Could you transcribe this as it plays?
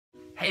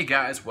Hey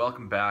guys,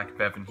 welcome back.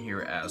 Bevan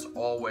here as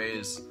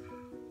always.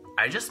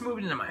 I just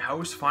moved into my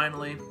house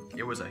finally.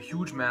 It was a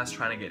huge mess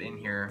trying to get in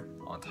here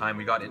on time.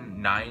 We got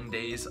in 9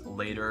 days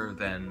later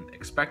than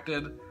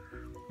expected,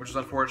 which is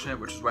unfortunate,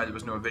 which is why there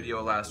was no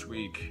video last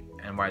week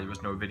and why there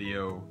was no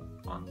video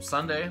on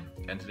Sunday,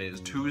 and today is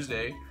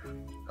Tuesday.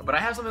 But I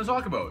have something to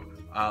talk about.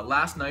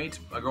 Last night,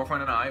 my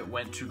girlfriend and I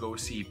went to go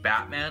see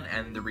Batman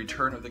and the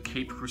Return of the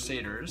Caped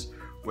Crusaders,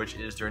 which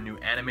is their new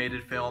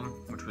animated film,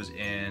 which was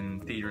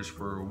in theaters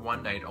for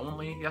one night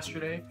only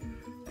yesterday.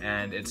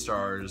 And it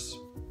stars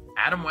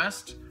Adam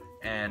West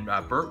and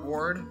Burt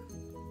Ward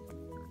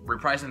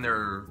reprising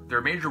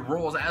their major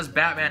roles as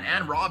Batman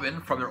and Robin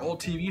from their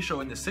old TV show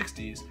in the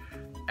 60s.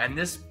 And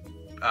this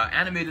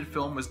animated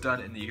film was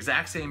done in the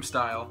exact same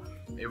style.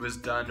 It was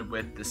done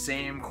with the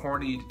same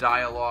corny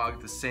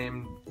dialogue, the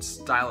same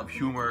style of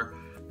humor,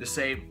 the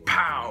same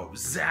pow,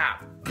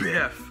 zap,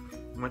 biff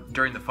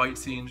during the fight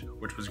scenes,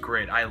 which was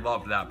great. I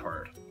loved that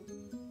part.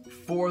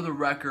 For the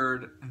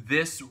record,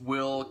 this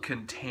will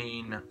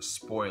contain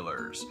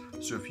spoilers.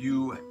 So if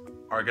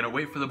you are gonna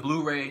wait for the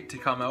Blu-ray to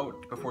come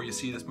out before you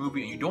see this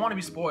movie and you don't want to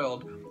be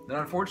spoiled, then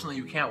unfortunately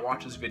you can't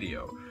watch this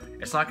video.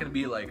 It's not gonna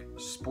be like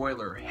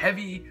spoiler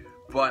heavy,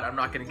 but I'm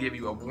not gonna give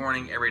you a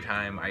warning every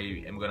time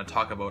I am gonna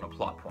talk about a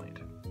plot point.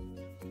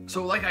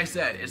 So like I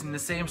said, it's in the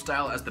same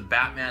style as the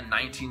Batman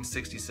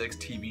 1966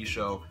 TV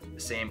show, the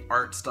same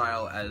art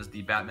style as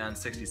the Batman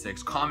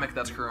 66 comic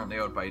that's currently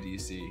out by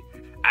DC.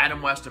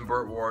 Adam West and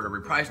Burt Ward are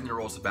reprising their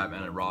roles of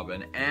Batman and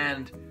Robin,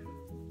 and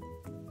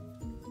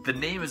the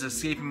name is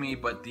escaping me,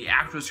 but the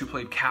actress who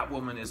played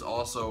Catwoman is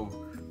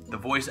also the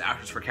voice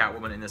actress for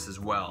Catwoman in this as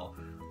well.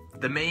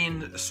 The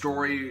main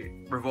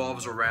story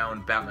revolves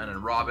around Batman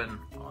and Robin,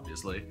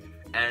 obviously,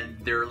 and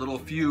their little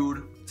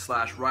feud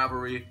 /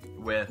 rivalry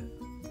with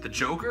the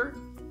Joker,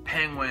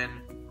 Penguin,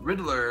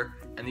 Riddler,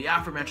 and the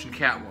aforementioned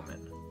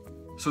Catwoman.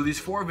 So these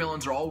four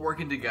villains are all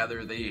working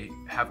together. They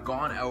have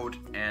gone out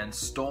and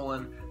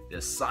stolen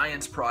this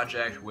science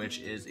project, which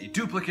is a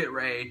duplicate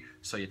ray.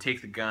 So you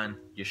take the gun,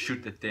 you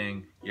shoot the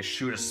thing, you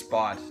shoot a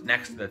spot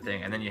next to the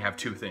thing, and then you have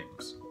two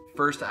things.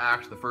 First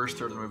act, the first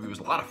third of the movie was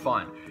a lot of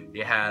fun.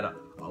 You had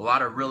a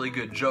lot of really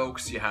good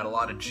jokes, you had a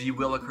lot of G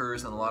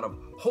Willikers, and a lot of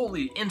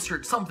holy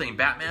insert something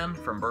Batman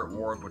from Burt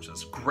Ward, which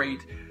is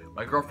great.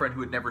 My girlfriend,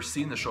 who had never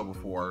seen the show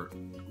before,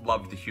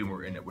 loved the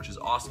humor in it, which is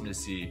awesome to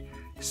see.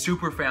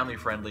 Super family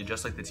friendly,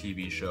 just like the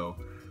TV show.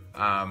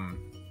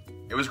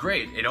 It was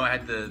great. You know, I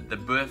had the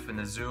biff and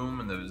the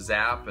zoom and the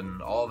zap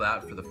and all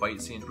that for the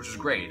fight scenes, which was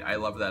great. I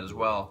loved that as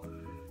well.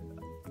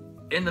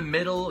 In the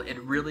middle, it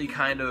really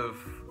kind of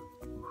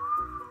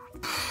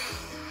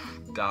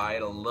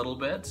died a little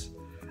bit.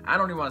 I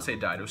don't even want to say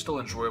died. It was still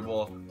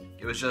enjoyable.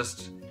 It was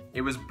just,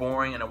 it was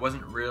boring, and I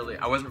wasn't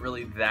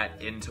really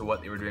that into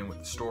what they were doing with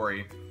the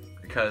story,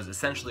 because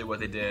essentially what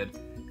they did,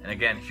 and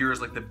again,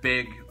 here's like the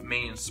big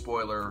main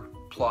spoiler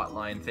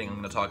plotline thing I'm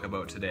going to talk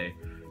about today.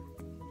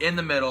 In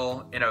the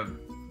middle, in a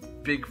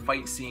big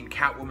fight scene,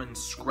 Catwoman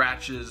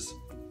scratches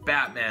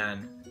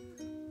Batman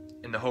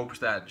in the hopes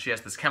that she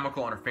has this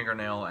chemical on her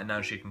fingernail and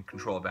now she can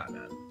control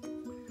Batman.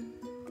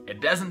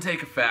 It doesn't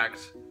take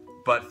effect,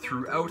 but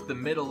throughout the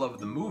middle of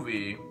the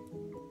movie,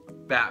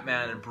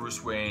 Batman and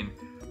Bruce Wayne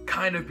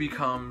kind of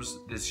becomes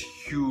this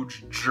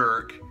huge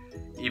jerk,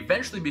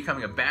 eventually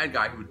becoming a bad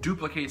guy who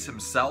duplicates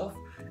himself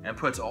and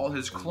puts all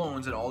his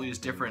clones in all these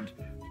different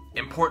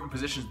important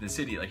positions in the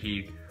city. Like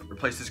he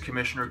replaces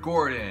Commissioner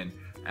Gordon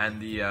and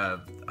the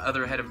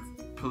other head of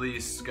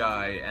police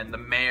guy and the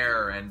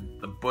mayor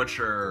and the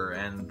butcher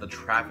and the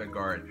traffic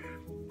guard,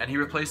 and he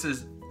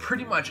replaces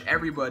pretty much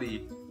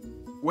everybody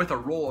with a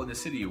role in the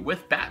city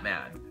with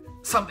Batman.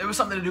 It was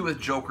something to do with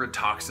Joker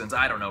toxins,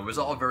 I don't know, it was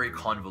all very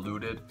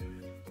convoluted,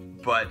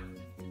 but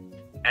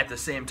at the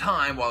same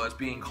time, while it's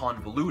being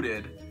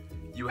convoluted,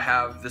 you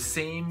have the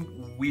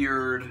same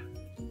weird,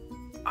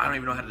 I don't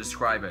even know how to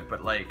describe it,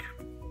 but like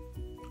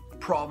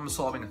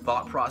problem-solving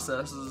thought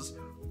processes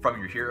from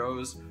your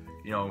heroes.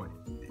 You know,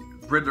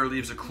 Riddler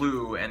leaves a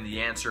clue and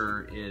the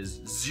answer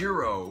is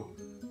 0,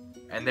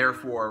 and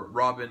therefore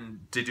Robin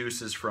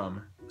deduces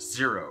from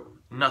 0,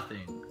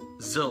 nothing,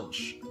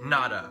 zilch,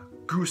 nada,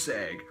 goose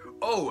egg.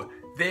 Oh,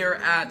 they're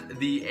at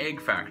the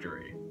egg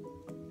factory.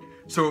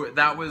 So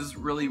that was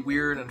really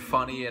weird and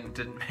funny and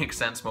didn't make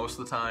sense most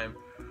of the time.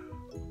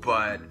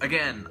 But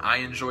again, I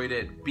enjoyed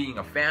it. Being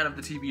a fan of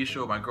the TV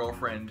show, my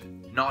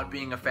girlfriend, not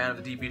being a fan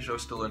of the TV show,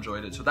 still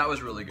enjoyed it. So that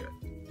was really good.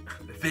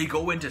 They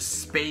go into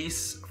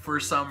space for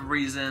some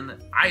reason.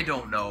 I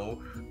don't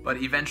know. But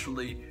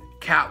eventually,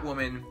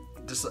 Catwoman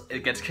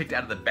gets kicked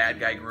out of the bad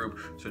guy group.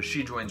 So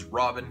she joins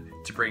Robin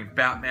to bring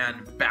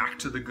Batman back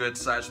to the good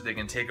side so they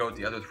can take out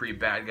the other 3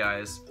 bad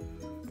guys.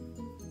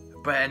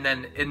 And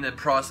then in the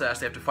process,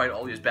 they have to fight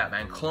all these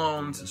Batman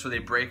clones, so they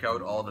break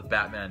out all the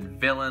Batman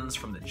villains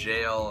from the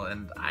jail,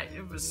 and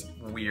it was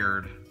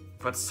weird,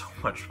 but so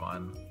much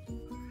fun.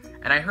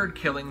 And I heard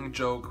Killing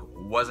Joke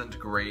wasn't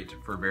great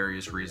for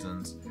various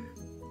reasons.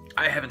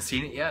 I haven't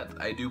seen it yet.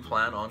 I do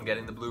plan on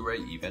getting the Blu-ray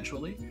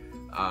eventually.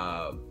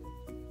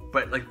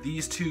 But like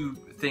these two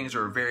things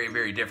are very,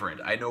 very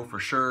different. I know for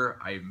sure,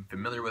 I'm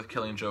familiar with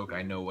Killing Joke,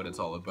 I know what it's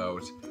all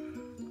about.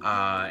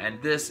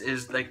 And this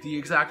is like the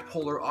exact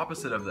polar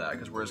opposite of that,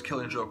 because whereas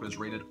Killing Joke was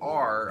rated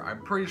R,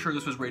 I'm pretty sure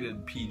this was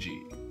rated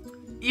PG.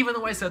 Even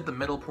though I said the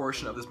middle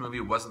portion of this movie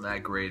wasn't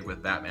that great,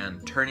 with Batman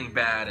turning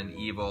bad and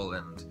evil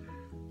and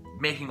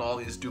making all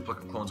these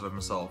duplicate clones of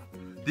himself,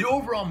 the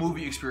overall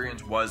movie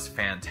experience was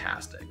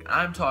fantastic.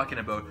 I'm talking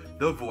about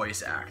the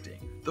voice acting.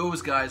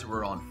 Those guys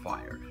were on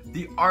fire.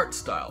 The art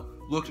style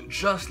looked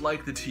just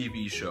like the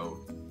TV show,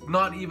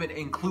 not even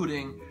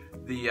including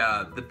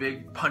the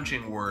big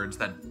punching words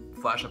that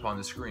flash up on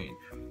the screen.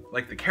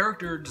 Like, the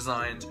character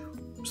designs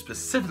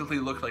specifically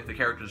looked like the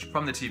characters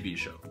from the TV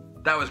show.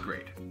 That was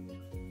great.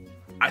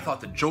 I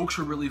thought the jokes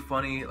were really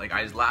funny, like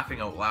I was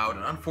laughing out loud,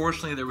 and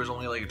unfortunately there was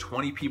only like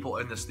 20 people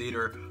in this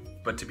theater,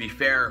 but to be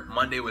fair,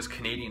 Monday was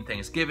Canadian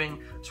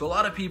Thanksgiving, so a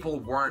lot of people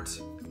weren't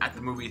at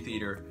the movie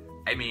theater.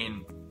 I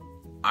mean,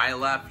 I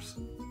left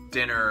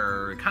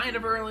dinner kind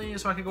of early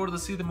so I could go to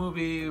see the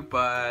movie,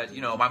 but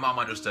you know, my mom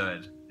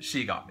understood.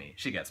 She got me.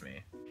 She gets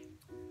me.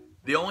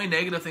 The only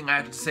negative thing I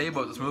have to say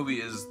about this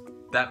movie is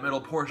that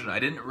middle portion. I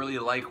didn't really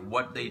like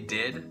what they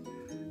did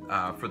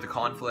for the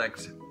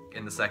conflict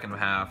in the second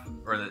half,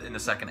 or in the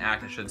second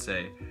act, I should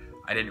say.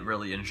 I didn't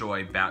really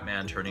enjoy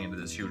Batman turning into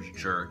this huge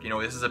jerk. You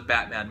know, this is a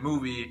Batman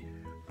movie,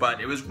 but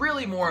it was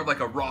really more of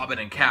like a Robin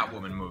and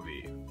Catwoman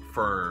movie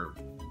for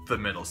the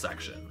middle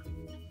section.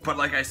 But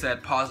like I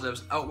said,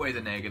 positives outweigh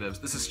the negatives.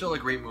 This is still a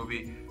great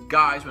movie.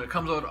 Guys, when it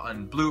comes out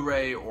on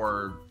Blu-ray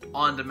or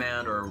on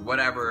demand or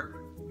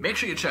whatever, make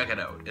sure you check it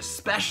out,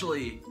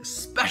 especially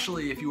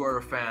if you are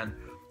a fan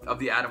of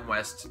the Adam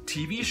West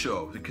TV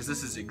show, because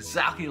this is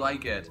exactly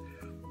like it,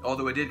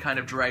 although it did kind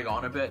of drag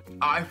on a bit.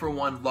 I, for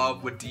one,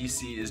 love what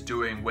DC is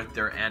doing with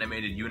their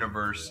animated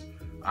universe.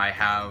 I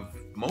have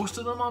most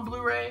of them on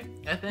Blu-ray,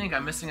 I think.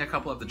 I'm missing a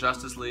couple of the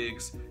Justice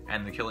Leagues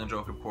and the Killing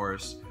Joke, of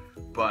course,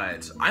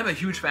 but I'm a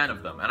huge fan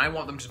of them, and I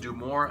want them to do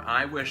more, and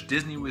I wish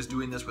Disney was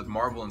doing this with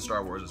Marvel and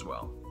Star Wars as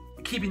well.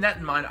 Keeping that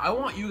in mind, I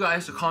want you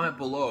guys to comment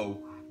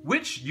below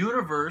which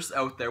universe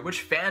out there,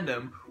 which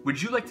fandom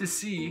would you like to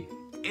see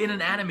in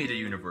an animated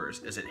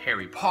universe? Is it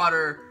Harry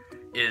Potter?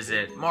 Is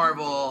it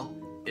Marvel?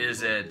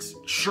 Is it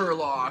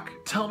Sherlock?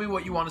 Tell me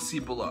what you want to see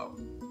below.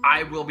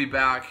 I will be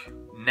back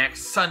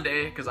next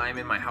Sunday because I am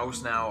in my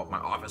house now. My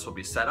office will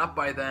be set up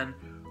by then.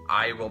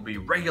 I will be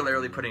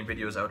regularly putting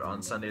videos out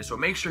on Sunday, so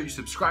make sure you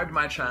subscribe to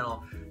my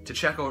channel to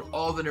check out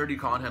all the nerdy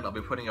content I'll be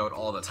putting out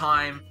all the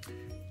time.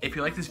 If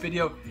you like this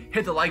video,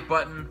 hit the like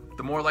button.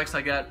 The more likes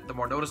I get, the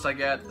more notice I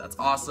get. That's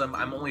awesome.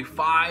 I'm only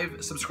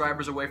 5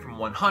 subscribers away from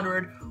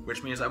 100,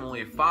 which means I'm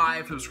only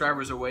 5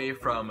 subscribers away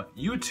from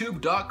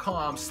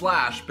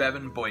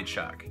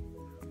youtube.com/BevanBoychuk.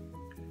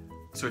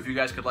 So if you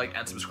guys could like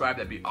and subscribe,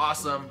 that'd be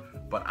awesome.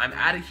 But I'm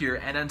out of here,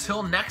 and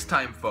until next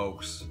time,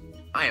 folks,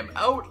 I am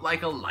out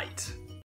like a light.